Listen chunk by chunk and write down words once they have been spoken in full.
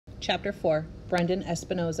Chapter 4, Brendan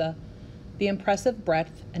Espinoza. The impressive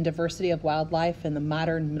breadth and diversity of wildlife in the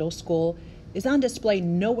modern middle school is on display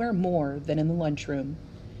nowhere more than in the lunchroom.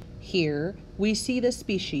 Here, we see the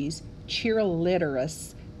species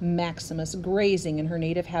Cheerliderus maximus grazing in her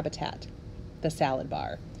native habitat, the salad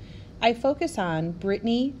bar. I focus on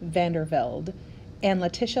Brittany Vandervelde and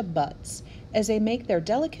Letitia Butts as they make their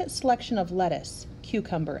delicate selection of lettuce,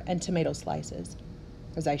 cucumber, and tomato slices.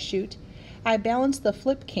 As I shoot, I balance the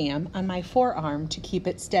flip cam on my forearm to keep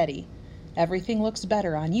it steady. Everything looks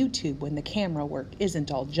better on YouTube when the camera work isn't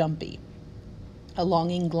all jumpy. A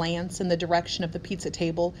longing glance in the direction of the pizza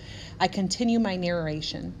table, I continue my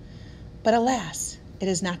narration. But alas, it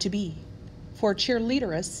is not to be. For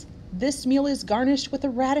Cheerliderus, this meal is garnished with a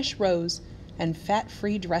radish rose and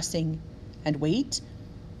fat-free dressing. And wait,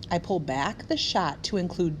 I pull back the shot to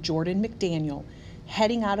include Jordan McDaniel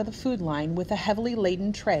heading out of the food line with a heavily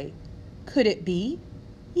laden tray. Could it be?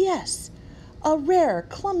 Yes, a rare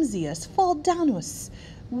clumsius faldanus,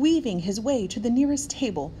 weaving his way to the nearest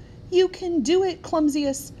table. You can do it,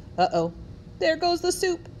 clumsius. Uh-oh, there goes the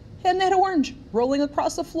soup, and that orange rolling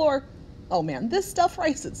across the floor. Oh man, this stuff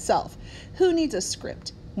writes itself. Who needs a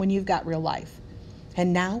script when you've got real life?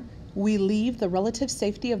 And now we leave the relative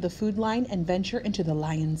safety of the food line and venture into the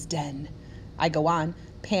lion's den. I go on,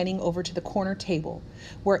 panning over to the corner table,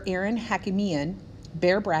 where Aaron Hakimian,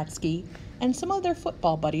 Bear Bratsky, and some of their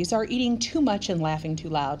football buddies are eating too much and laughing too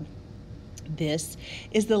loud. This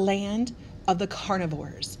is the land of the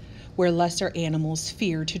carnivores, where lesser animals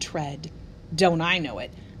fear to tread. Don't I know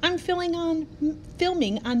it? I'm filming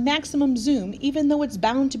on maximum zoom, even though it's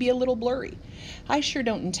bound to be a little blurry. I sure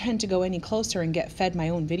don't intend to go any closer and get fed my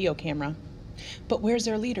own video camera. But where's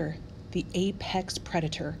their leader, the apex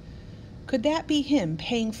predator? Could that be him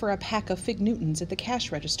paying for a pack of Fig Newtons at the cash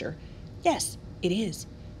register? Yes, it is.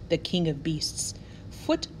 The king of beasts.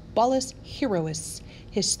 Footballus herois,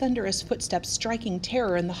 his thunderous footsteps striking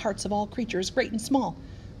terror in the hearts of all creatures, great and small.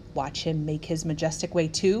 Watch him make his majestic way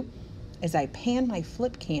too. As I pan my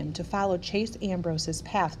flip cam to follow Chase Ambrose's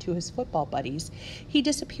path to his football buddies, he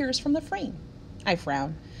disappears from the frame. I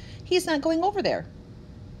frown. He's not going over there.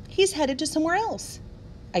 He's headed to somewhere else.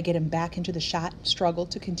 I get him back into the shot, struggle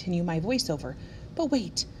to continue my voiceover. But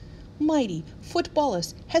wait. Mighty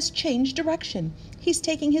Footballus has changed direction. He's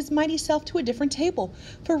taking his mighty self to a different table,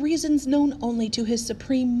 for reasons known only to his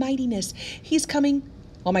supreme mightiness. He's coming.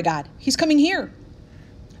 Oh my God, he's coming here.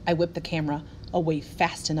 I whip the camera away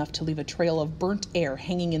fast enough to leave a trail of burnt air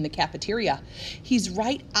hanging in the cafeteria. He's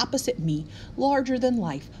right opposite me, larger than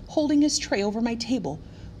life, holding his tray over my table.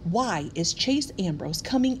 Why is Chase Ambrose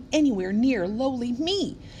coming anywhere near lowly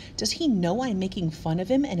me? Does he know I'm making fun of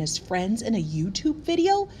him and his friends in a YouTube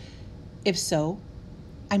video? If so,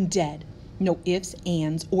 I'm dead. No ifs,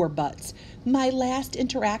 ands, or buts. My last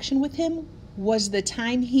interaction with him was the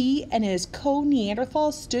time he and his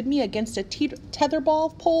co-Neanderthals stood me against a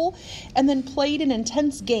tetherball pole and then played an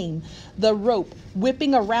intense game, the rope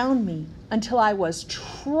whipping around me until I was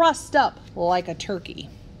trussed up like a turkey.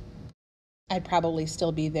 I'd probably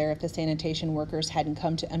still be there if the sanitation workers hadn't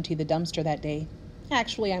come to empty the dumpster that day.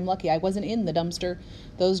 Actually, I'm lucky I wasn't in the dumpster.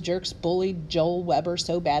 Those jerks bullied Joel Weber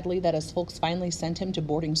so badly that his folks finally sent him to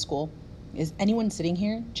boarding school. Is anyone sitting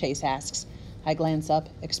here? Chase asks. I glance up,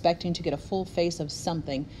 expecting to get a full face of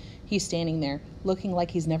something. He's standing there, looking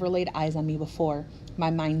like he's never laid eyes on me before. My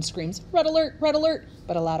mind screams, red alert,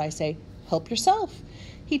 but aloud I say, help yourself.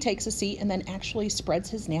 He takes a seat and then actually spreads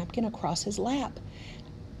his napkin across his lap.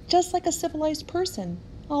 Just like a civilized person,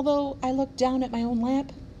 although I look down at my own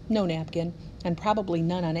lap, no napkin, and probably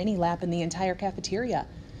none on any lap in the entire cafeteria.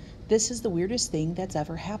 This is the weirdest thing that's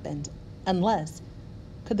ever happened. Unless,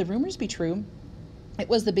 could the rumors be true? It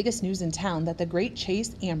was the biggest news in town that the great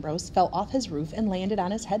Chase Ambrose fell off his roof and landed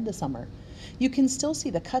on his head this summer. You can still see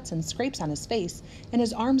the cuts and scrapes on his face and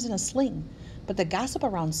his arms in a sling, but the gossip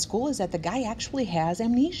around school is that the guy actually has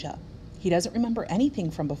amnesia. He doesn't remember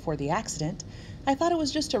anything from before the accident. I thought it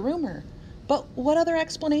was just a rumor. But what other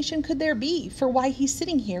explanation could there be for why he's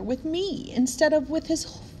sitting here with me instead of with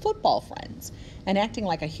his football friends and acting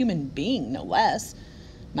like a human being, no less?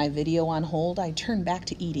 My video on hold, I turn back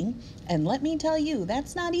to eating, and let me tell you,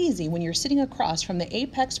 that's not easy when you're sitting across from the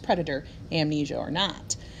apex predator, amnesia or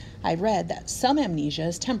not. I read that some amnesia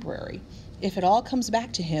is temporary. If it all comes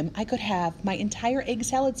back to him, I could have my entire egg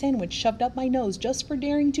salad sandwich shoved up my nose just for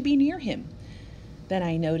daring to be near him. Then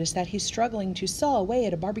I notice that he's struggling to saw away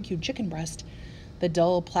at a barbecued chicken breast. The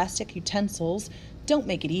dull plastic utensils don't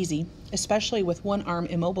make it easy, especially with one arm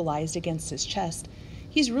immobilized against his chest.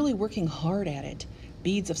 He's really working hard at it.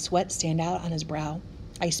 Beads of sweat stand out on his brow.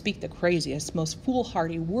 I speak the craziest, most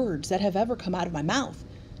foolhardy words that have ever come out of my mouth.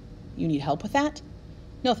 You need help with that?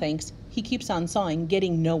 No thanks. He keeps on sawing,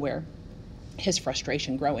 getting nowhere, his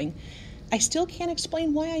frustration growing. I still can't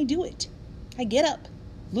explain why I do it. I get up,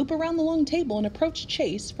 loop around the long table, and approach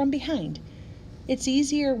Chase from behind. It's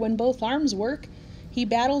easier when both arms work. He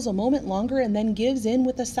battles a moment longer and then gives in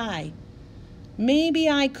with a sigh. Maybe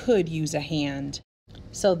I could use a hand.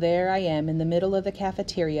 So there I am in the middle of the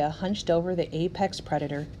cafeteria, hunched over the apex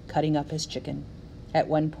predator, cutting up his chicken. At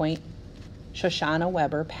one point, Shoshana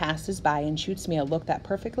Weber passes by and shoots me a look that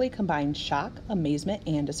perfectly combines shock, amazement,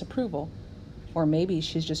 and disapproval. Or maybe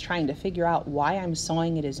she's just trying to figure out why I'm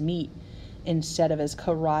sawing at his meat instead of his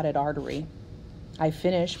carotid artery. I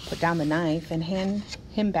finish, put down the knife, and hand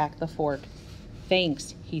him back the fork.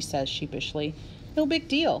 Thanks, he says sheepishly. No big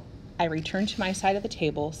deal. I return to my side of the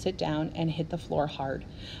table, sit down, and hit the floor hard.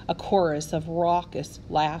 A chorus of raucous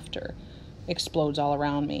laughter explodes all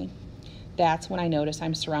around me. That's when I notice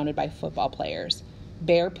I'm surrounded by football players.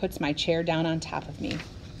 Bear puts my chair down on top of me,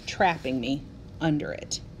 trapping me under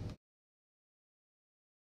it.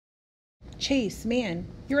 Chase, man,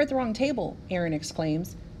 you're at the wrong table, Aaron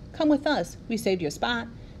exclaims. Come with us. We saved you a spot.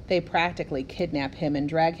 They practically kidnap him and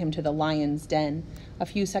drag him to the lion's den. A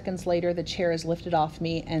few seconds later, the chair is lifted off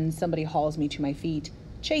me and somebody hauls me to my feet.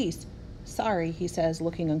 Chase. Sorry, he says,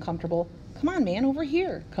 looking uncomfortable. Come on, man, over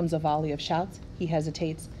here, comes a volley of shouts. He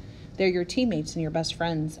hesitates. They're your teammates and your best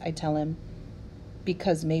friends, I tell him.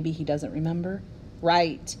 Because maybe he doesn't remember?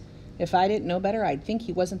 Right. If I didn't know better, I'd think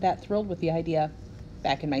he wasn't that thrilled with the idea.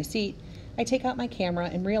 Back in my seat, I take out my camera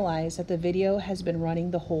and realize that the video has been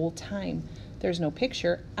running the whole time. There's no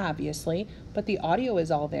picture, obviously, but the audio is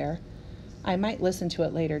all there. I might listen to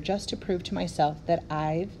it later just to prove to myself that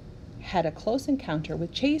I've had a close encounter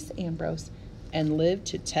with Chase Ambrose and lived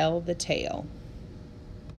to tell the tale.